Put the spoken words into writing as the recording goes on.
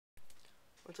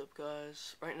What's up,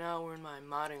 guys? Right now we're in my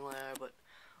modding lair, but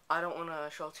I don't want to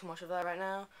show too much of that right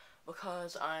now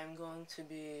because I'm going to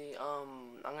be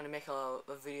I'm gonna make a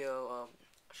video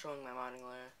showing my modding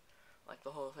lair, like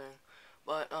the whole thing.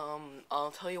 But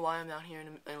I'll tell you why I'm down here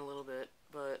in a little bit.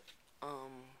 But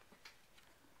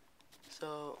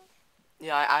so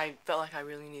yeah, I felt like I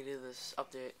really needed this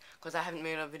update because I haven't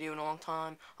made a video in a long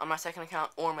time on my second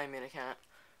account or my main account.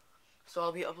 So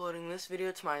I'll be uploading this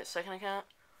video to my second account.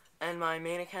 And my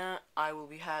main account, I will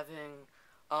be having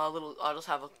I'll just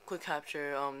have a quick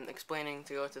capture, explaining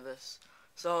to go to this.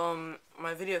 So,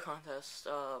 my video contest,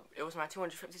 it was my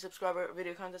 250 subscriber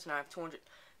video contest, and I have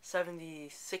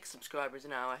 276 subscribers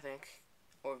now, I think.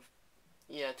 Or,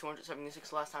 yeah,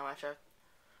 276 last time I checked.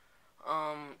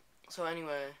 So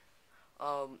anyway,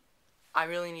 I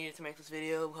really needed to make this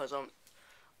video because,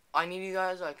 I need you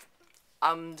guys, like,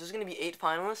 there's gonna be 8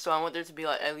 finalists, so I want there to be,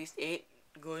 like, at least 8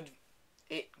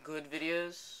 good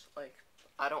videos. Like,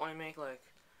 I don't want to make like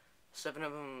 7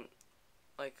 of them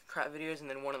like crap videos and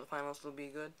then one of the finalists will be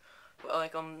good. But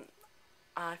like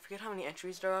I forget how many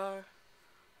entries there are,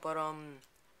 but out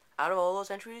of all those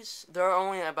entries, there are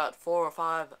only about 4 or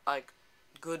 5 like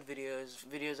good videos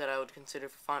that I would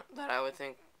consider that I would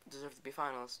think deserve to be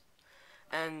finalists.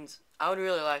 And I would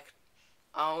really like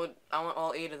I want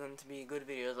all 8 of them to be good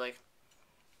videos. Like,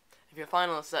 if you're a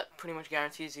finalist, that pretty much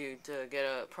guarantees you to get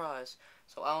a prize.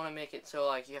 So I want to make it so,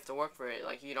 like, you have to work for it.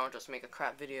 Like, you don't just make a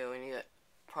crap video and you get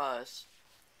a prize.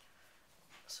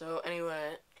 So,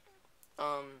 anyway,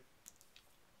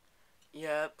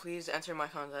 yeah, please enter my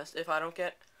contest. If I don't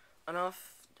get 8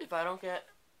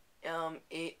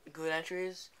 good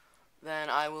entries, then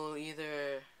I will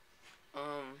either,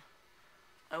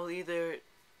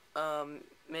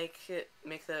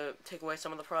 take away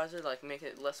some of the prizes, like, make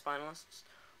it less finalists.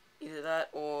 Either that,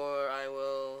 or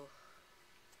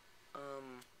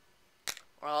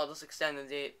or I'll just extend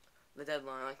the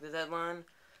deadline. Like, the deadline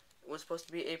was supposed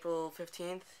to be April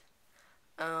 15th,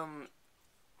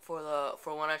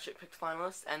 for when I should pick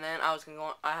finalists, and then I'm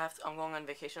going on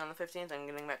vacation on the 15th, and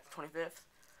getting back the 25th.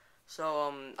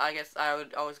 So, I guess I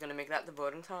was gonna make that the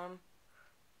voting time,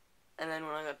 and then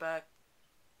when I got back,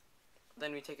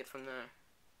 then we take it from there.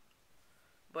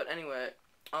 But anyway,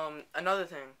 another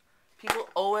thing. People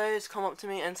always come up to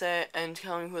me and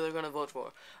tell me who they're gonna vote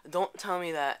for. Don't tell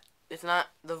me that it's not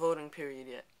the voting period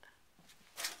yet.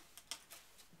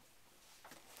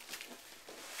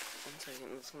 1 second,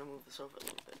 I'm just gonna move this over a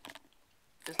little bit.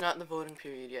 It's not the voting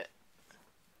period yet.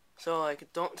 So,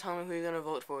 like, don't tell me who you're gonna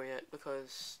vote for yet,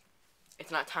 because it's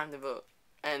not time to vote.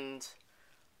 And,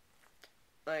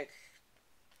 like,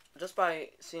 just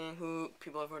by seeing who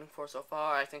people are voting for so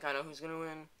far, I think I know who's gonna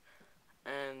win.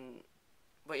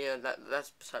 But yeah, that's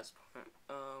besides the point.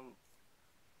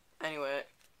 Anyway,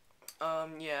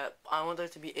 yeah, I want there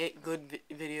to be 8 good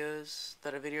videos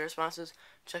that are video responses.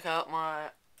 Check out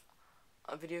my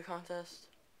video contest.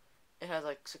 It has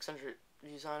like 600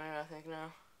 views on it, I think,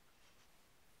 now.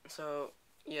 So,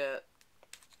 yeah,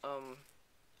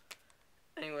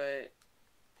 anyway,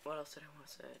 what else did I want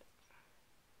to say?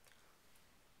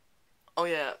 Oh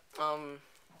yeah,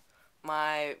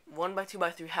 my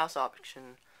 1x2x3 house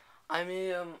auction. I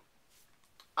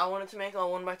wanted to make a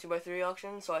 1x2x3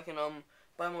 auction so I can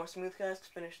buy more smoothcast to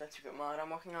finish that secret mod I'm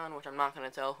working on, which I'm not gonna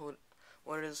tell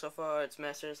what it is so far. It's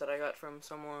masters that I got from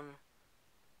someone,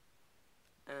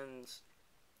 and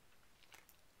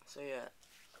so yeah,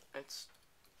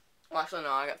 well, actually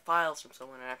no, I got files from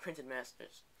someone and I printed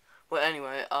masters. But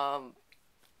anyway,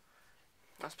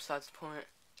 that's besides the point.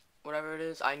 Whatever it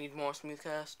is, I need more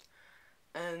smoothcast.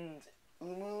 And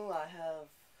Umu, I have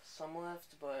some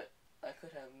left, but I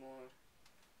could have more.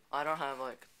 I don't have,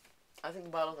 like, I think the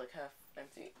bottle's like half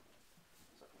empty.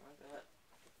 Something like that.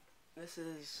 This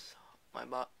is my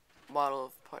bottle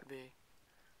of Part B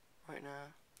right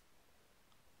now.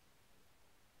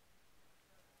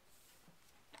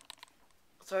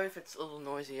 Sorry if it's a little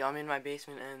noisy. I'm in my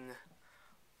basement, and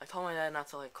I told my dad not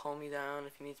to, like, call me down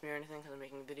if he needs me or anything because I'm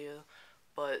making a video.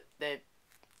 But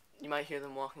you might hear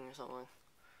them walking or something,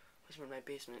 because we're in my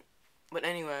basement. But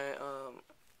anyway,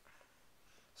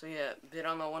 so yeah, bid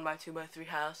on the 1x2x3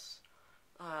 house.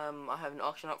 I have an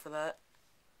auction up for that.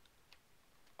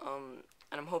 And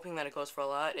I'm hoping that it goes for a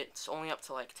lot. It's only up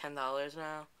to like $10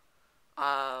 now.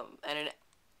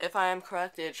 If I am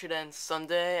correct, it should end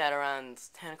Sunday at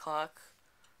around 10 o'clock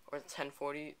or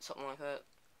 10:40, something like that.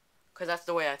 Cause that's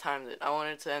the way I timed it. I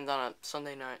wanted it to end on a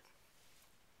Sunday night.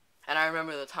 And I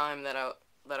remember the time that I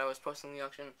was posting the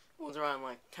auction was around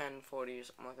like 10:40 or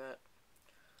something like that.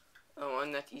 Oh,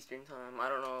 and that's Eastern time. I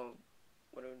don't know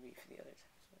what it would be for the other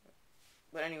times.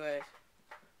 But anyway,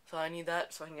 So I need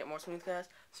that so I can get more smoothcast.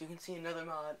 So you can see another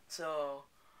mod. So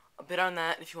a bit on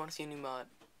that if you want to see a new mod.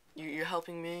 You're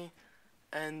helping me,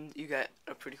 and you get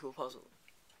a pretty cool puzzle.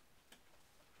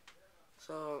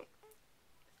 So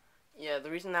yeah,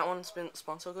 the reason that one's been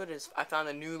spun so good is I found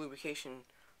a new lubrication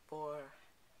for.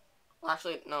 Well,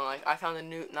 actually, no. I found a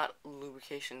new, not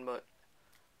lubrication, but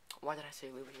why did I say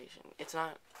lubrication? It's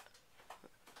not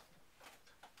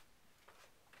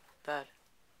bad.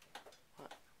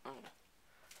 What?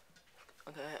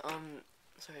 Okay.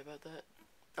 Sorry about that.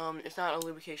 It's not a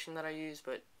lubrication that I use,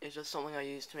 but it's just something I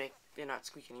use to make it not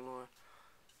squeak anymore.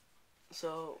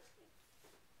 So,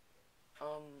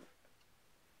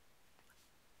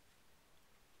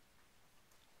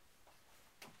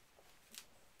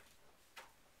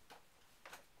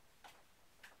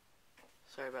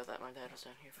 sorry about that. My dad was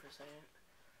down here for a second.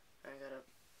 I got a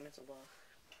mental block.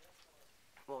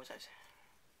 What was I saying?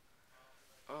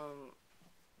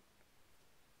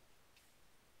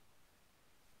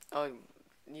 Oh,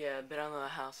 yeah, been on the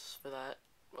house for that.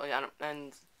 Well, yeah,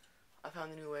 and I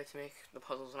found a new way to make the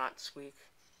puzzles not squeak.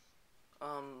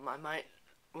 I might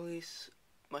release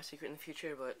my secret in the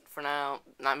future, but for now,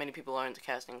 not many people are into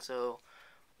casting, so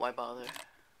why bother?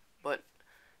 But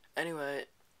anyway,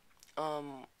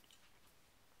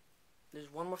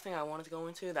 there's one more thing I wanted to go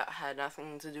into that had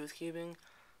nothing to do with cubing.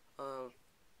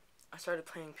 I started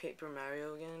playing Paper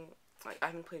Mario again. Like, I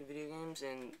haven't played video games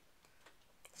in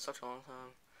such a long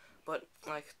time. But,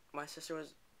 like, my sister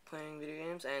was playing video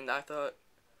games, and I thought,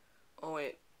 oh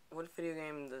wait, what video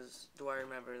game do I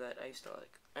remember that I used to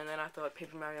like? And then I thought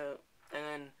Paper Mario, and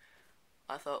then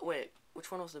I thought, wait,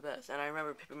 which one was the best? And I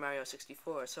remember Paper Mario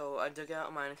 64, so I dug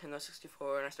out my Nintendo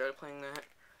 64, and I started playing that.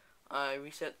 I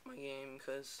reset my game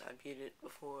because I beat it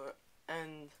before,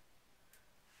 and,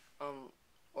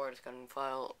 or I just got a new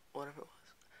file, whatever it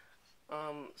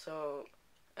was. So,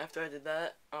 after I did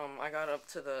that, I got up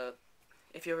to the,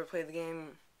 if you ever played the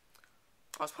game,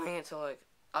 I was playing it till, like,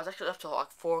 I was actually up till,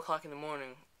 like, 4 o'clock in the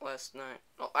morning last night.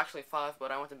 Well, actually 5,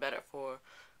 but I went to bed at 4,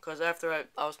 because after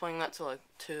I was playing that till, like,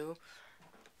 2,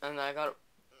 and I got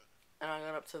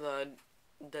up to the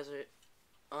desert.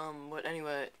 But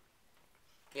anyway,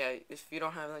 yeah, if you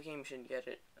don't have that game, you should get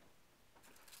it.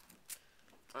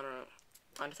 I don't know.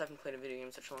 I just haven't played a video game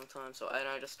in such a long time, so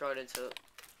I just started to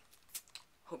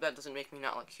hope that doesn't make me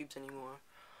not like cubes anymore.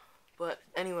 But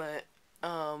anyway,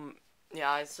 yeah,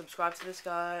 I subscribed to this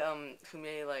guy,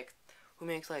 who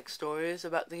makes like stories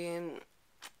about the game,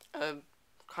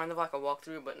 kind of like a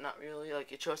walkthrough, but not really.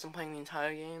 Like, it shows him playing the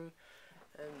entire game,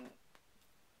 and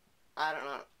I don't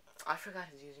know. I forgot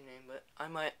his username, but I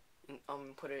might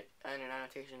put it in an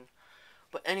annotation.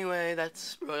 But anyway,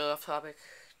 that's really off topic.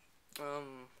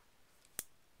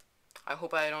 I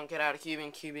hope I don't get out of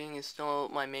cubing. Cubing is still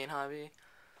my main hobby.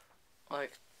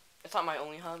 Like, it's not my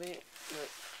only hobby, but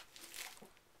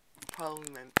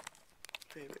probably my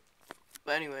favorite.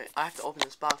 But anyway, I have to open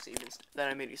this box that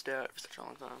I made you stare at for such a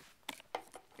long time.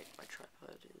 Wait, my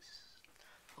tripod is...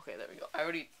 Okay, there we go. I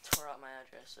already tore out my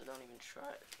address, so don't even try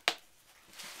it.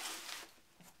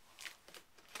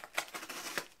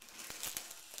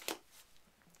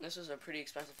 This is a pretty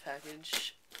expensive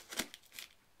package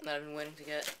that I've been waiting to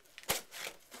get.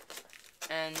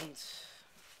 And,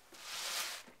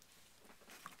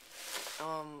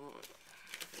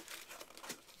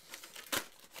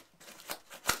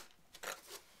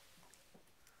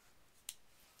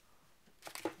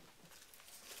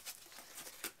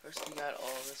 first we got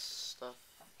all this stuff.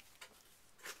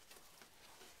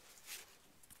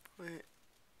 Wait.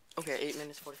 Okay, 8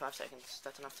 minutes, 45 seconds.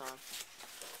 That's enough time.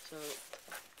 So,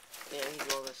 yeah, we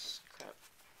do all this crap.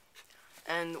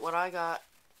 And what I got...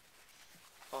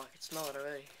 Oh, I can smell it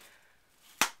already.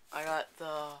 I got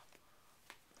the...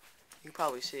 You can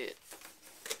probably see it.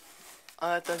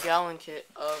 I got the gallon kit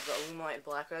of the Allumilite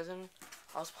black resin.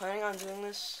 I was planning on doing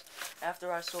this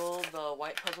after I sold the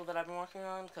white puzzle that I've been working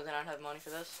on, because then I'd have money for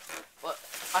this. But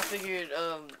I figured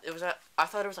I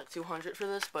thought it was like 200 for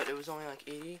this, but it was only like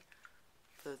 80.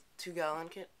 The 2-gallon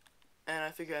kit. And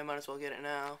I figured I might as well get it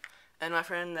now. And my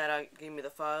friend that gave me the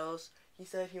files, he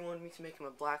said he wanted me to make him a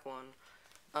black one.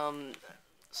 I'm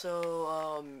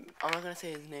not gonna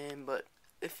say his name, but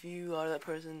if you are that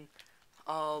person,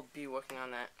 I'll be working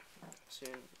on that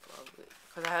soon, probably.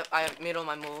 Because I have made all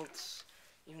my molds,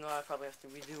 even though I probably have to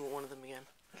redo one of them again.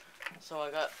 So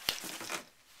I got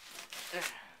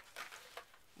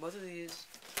both of these,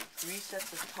 3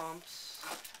 sets of pumps.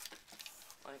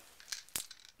 Like,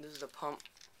 this is a pump.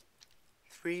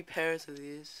 3 pairs of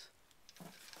these.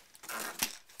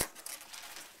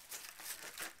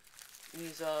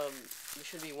 These, they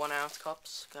should be 1-ounce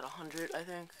cups. Got 100, I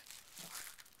think.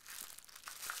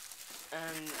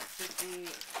 and 50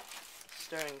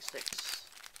 stirring sticks.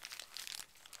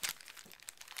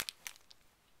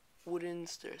 Wooden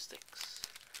stir sticks.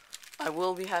 I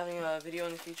will be having a video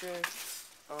in the future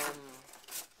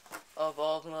of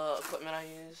all the equipment I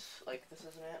use. Like, this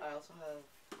isn't it. I also have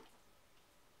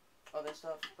other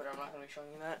stuff, but I'm not going to be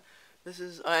showing you that. This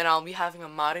is, and I'll be having a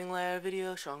modding layer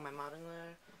video showing my modding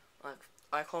layer. Like,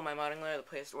 I call my modding layer the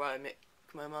place where I make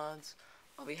my mods.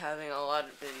 I'll be having a lot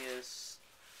of videos,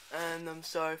 and I'm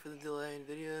sorry for the delay in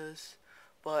videos,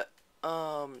 but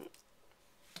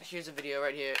here's a video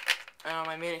right here, and on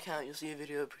my main account you'll see a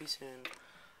video pretty soon.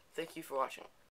 Thank you for watching.